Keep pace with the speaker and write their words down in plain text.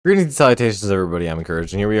Greetings and salutations, everybody. I'm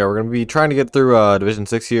Encourage, and here we are. We're going to be trying to get through Division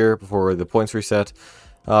 6 here before the points reset.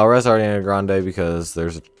 We're at Ariana Grande because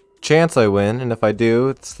there's a chance I win, and if I do,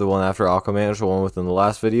 it's the one after Aquaman, which is the one within the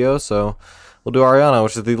last video. So we'll do Ariana,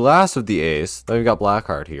 which is the last of the A's. Then we've got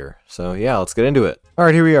Blackheart here. So yeah, let's get into it.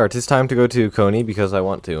 Alright, here we are. It's time to go to Coney because I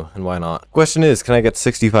want to, and why not? Question is, can I get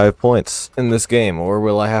 65 points in this game, or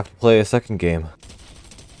will I have to play a second game?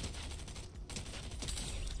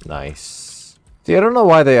 Nice. See, I don't know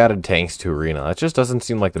why they added tanks to Arena. That just doesn't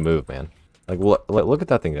seem like the move, man. Like, look at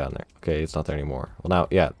that thing down there. Okay, it's not there anymore. Well, now,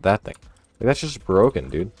 yeah, that thing. Like, that's just broken,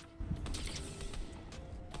 dude.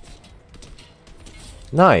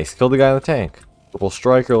 Nice. Killed the guy in the tank. Purple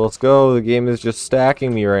Striker, let's go. The game is just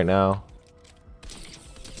stacking me right now.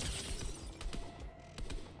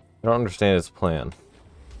 I don't understand his plan.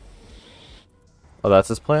 Oh, that's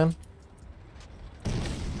his plan?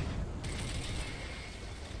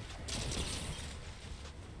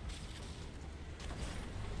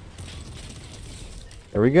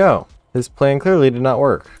 There we go. His plan clearly did not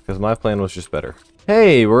work, because my plan was just better.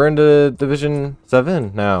 Hey, we're into Division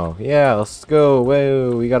 7 now. Yeah, let's go.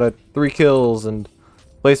 Whoa, we got 3 kills and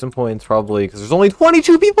placement points probably, because there's only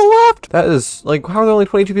 22 people left! That is, like, how are there only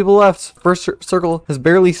 22 people left? First circle has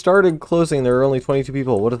barely started closing, there are only 22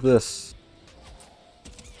 people. What is this?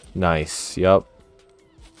 Nice, yup.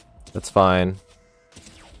 That's fine.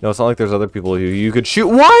 No, it's not like there's other people who you could shoot.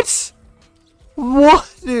 What?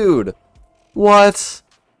 What, dude? What?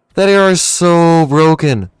 That AR is so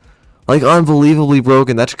broken. Like, unbelievably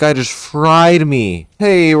broken. That guy just fried me.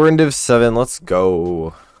 Hey, we're in Div 7. Let's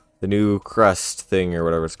go. The new crest thing, or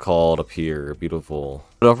whatever it's called, up here. Beautiful.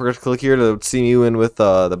 Don't forget to click here to see me win with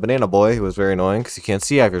the banana boy, who was very annoying, because you can't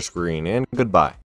see half your screen. And goodbye.